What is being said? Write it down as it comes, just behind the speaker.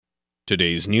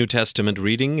Today's New Testament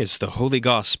reading is the Holy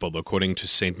Gospel according to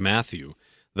St. Matthew,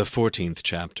 the 14th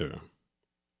chapter.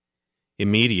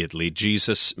 Immediately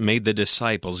Jesus made the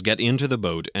disciples get into the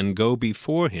boat and go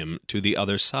before him to the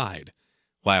other side,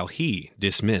 while he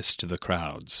dismissed the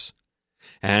crowds.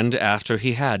 And after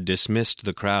he had dismissed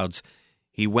the crowds,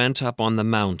 he went up on the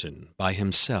mountain by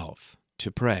himself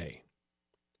to pray.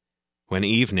 When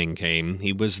evening came,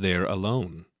 he was there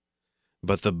alone.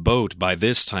 But the boat by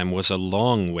this time was a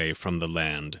long way from the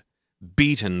land,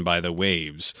 beaten by the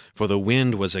waves, for the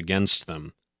wind was against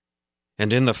them.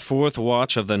 And in the fourth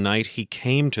watch of the night he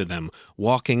came to them,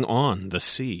 walking on the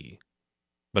sea.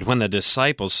 But when the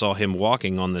disciples saw him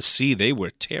walking on the sea, they were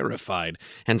terrified,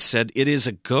 and said, "It is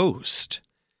a ghost,"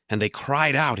 and they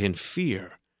cried out in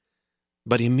fear.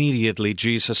 But immediately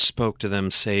Jesus spoke to them,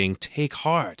 saying, "Take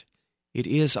heart, it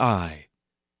is I.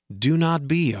 Do not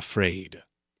be afraid."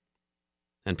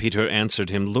 And Peter answered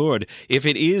him, "Lord, if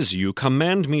it is you,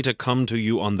 command me to come to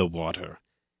you on the water."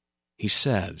 He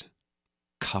said,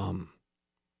 "Come."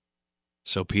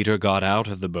 So Peter got out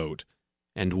of the boat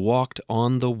and walked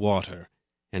on the water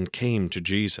and came to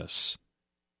Jesus.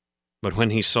 But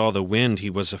when he saw the wind, he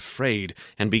was afraid,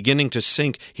 and beginning to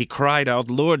sink, he cried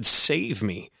out, "Lord, save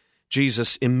me."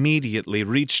 Jesus immediately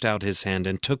reached out his hand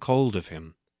and took hold of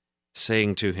him,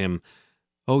 saying to him,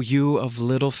 "O you of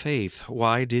little faith,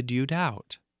 why did you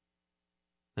doubt?"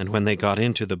 And when they got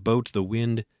into the boat, the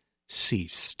wind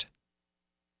ceased.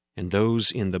 And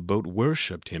those in the boat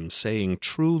worshipped him, saying,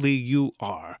 "Truly you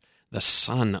are the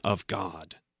Son of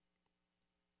God."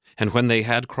 And when they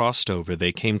had crossed over,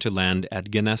 they came to land at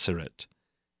Gennesaret.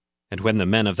 And when the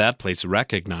men of that place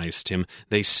recognized him,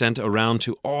 they sent around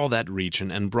to all that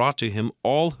region and brought to him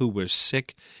all who were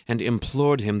sick and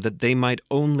implored him that they might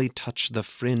only touch the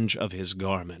fringe of his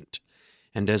garment.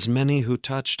 And as many who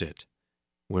touched it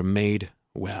were made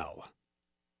well.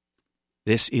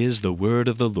 This is the word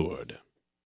of the Lord.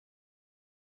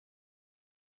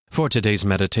 For today's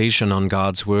meditation on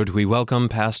God's Word, we welcome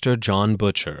Pastor John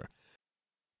Butcher.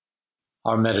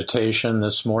 Our meditation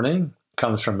this morning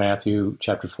comes from Matthew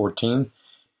chapter 14,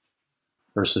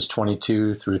 verses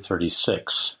 22 through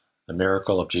 36, the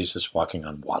miracle of Jesus walking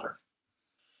on water.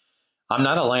 I'm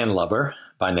not a landlubber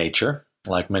by nature,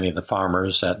 like many of the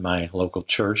farmers at my local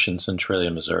church in Centralia,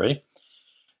 Missouri,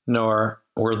 nor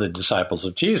were the disciples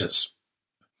of Jesus.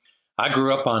 I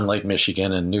grew up on Lake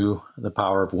Michigan and knew the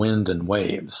power of wind and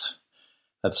waves,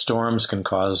 that storms can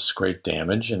cause great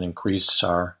damage and increase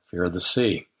our fear of the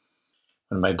sea.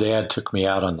 When my dad took me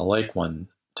out on the lake one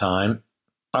time,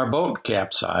 our boat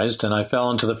capsized and I fell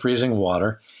into the freezing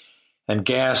water and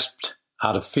gasped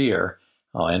out of fear,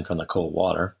 and from the cold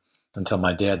water, until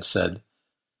my dad said,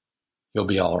 "You'll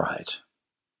be all right."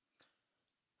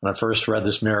 When I first read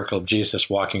this miracle of Jesus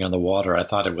walking on the water, I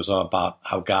thought it was all about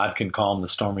how God can calm the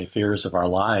stormy fears of our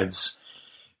lives,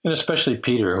 and especially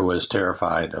Peter, who was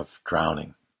terrified of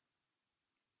drowning.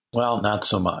 Well, not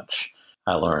so much,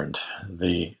 I learned.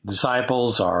 The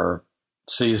disciples are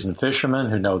seasoned fishermen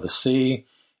who know the sea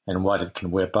and what it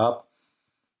can whip up.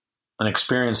 And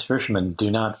experienced fishermen do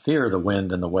not fear the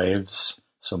wind and the waves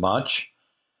so much.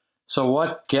 So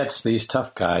what gets these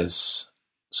tough guys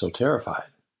so terrified?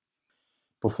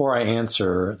 Before I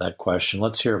answer that question,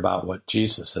 let's hear about what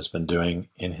Jesus has been doing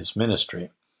in his ministry.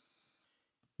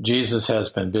 Jesus has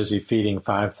been busy feeding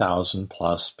 5,000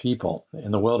 plus people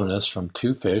in the wilderness from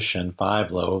 2 fish and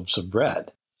 5 loaves of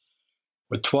bread,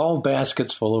 with 12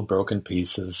 baskets full of broken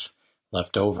pieces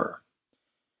left over.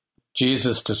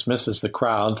 Jesus dismisses the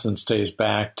crowds and stays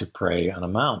back to pray on a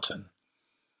mountain.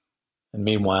 And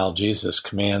meanwhile, Jesus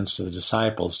commands the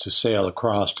disciples to sail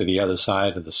across to the other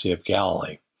side of the Sea of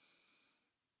Galilee.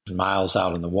 Miles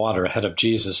out in the water ahead of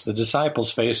Jesus, the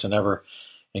disciples face an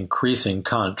ever-increasing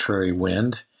contrary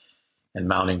wind and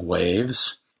mounting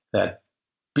waves that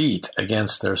beat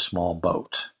against their small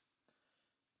boat.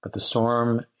 But the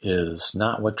storm is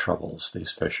not what troubles these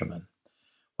fishermen.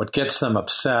 What gets them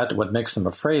upset, what makes them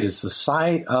afraid, is the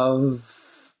sight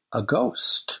of a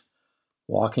ghost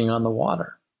walking on the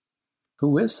water.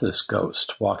 Who is this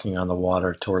ghost walking on the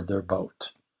water toward their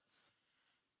boat?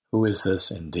 Who is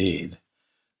this indeed?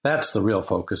 That's the real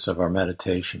focus of our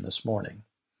meditation this morning.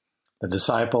 The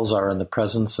disciples are in the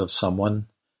presence of someone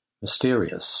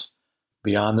mysterious,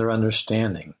 beyond their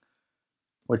understanding,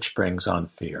 which brings on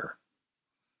fear.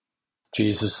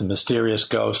 Jesus, the mysterious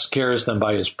ghost, scares them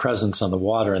by his presence on the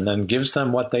water and then gives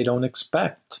them what they don't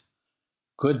expect: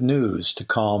 good news to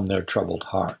calm their troubled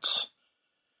hearts.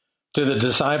 To the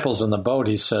disciples in the boat,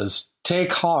 he says,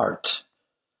 "Take heart.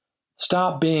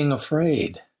 Stop being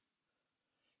afraid."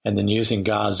 And then using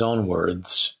God's own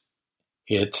words,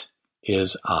 "It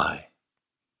is I."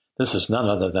 This is none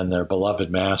other than their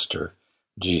beloved Master,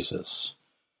 Jesus.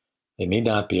 They need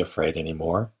not be afraid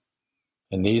anymore.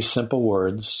 In these simple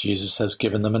words, Jesus has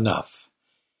given them enough.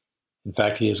 In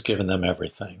fact, he has given them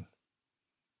everything.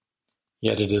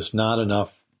 Yet it is not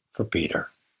enough for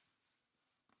Peter.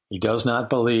 He does not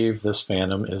believe this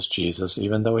phantom is Jesus,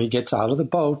 even though he gets out of the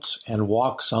boat and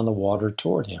walks on the water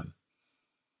toward him.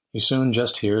 He soon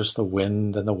just hears the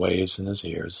wind and the waves in his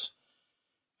ears,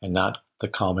 and not the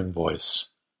calming voice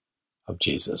of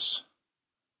Jesus.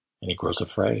 And he grows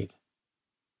afraid.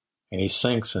 And he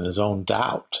sinks in his own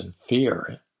doubt and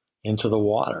fear into the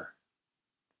water.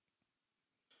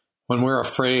 When we're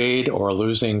afraid or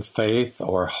losing faith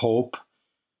or hope,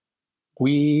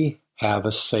 we have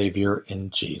a Savior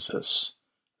in Jesus,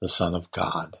 the Son of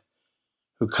God,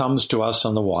 who comes to us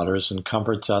on the waters and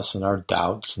comforts us in our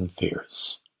doubts and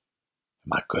fears.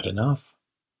 Am I good enough?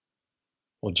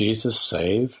 Will Jesus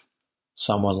save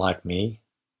someone like me?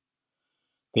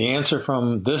 The answer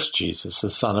from this Jesus, the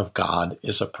Son of God,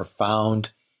 is a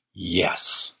profound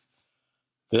yes.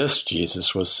 This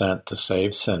Jesus was sent to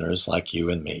save sinners like you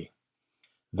and me.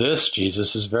 This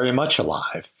Jesus is very much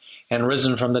alive and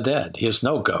risen from the dead. He is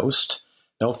no ghost,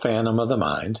 no phantom of the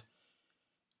mind.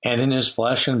 And in his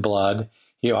flesh and blood,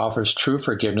 he offers true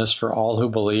forgiveness for all who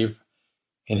believe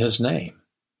in his name,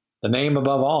 the name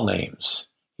above all names,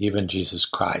 even Jesus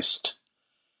Christ.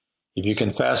 If you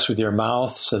confess with your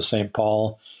mouth, says St.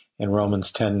 Paul in Romans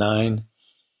 10:9, if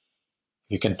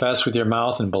you confess with your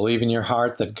mouth and believe in your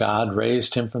heart that God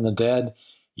raised him from the dead,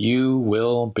 you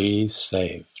will be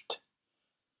saved.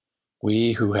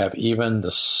 We who have even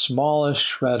the smallest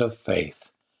shred of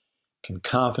faith can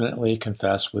confidently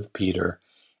confess with Peter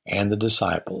and the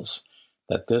disciples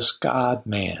that this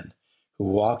God-man who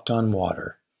walked on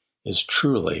water is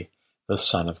truly the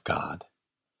Son of God.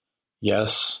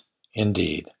 Yes,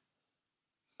 indeed.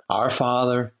 Our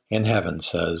Father in heaven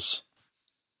says,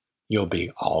 you'll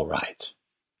be all right.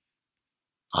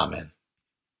 Amen.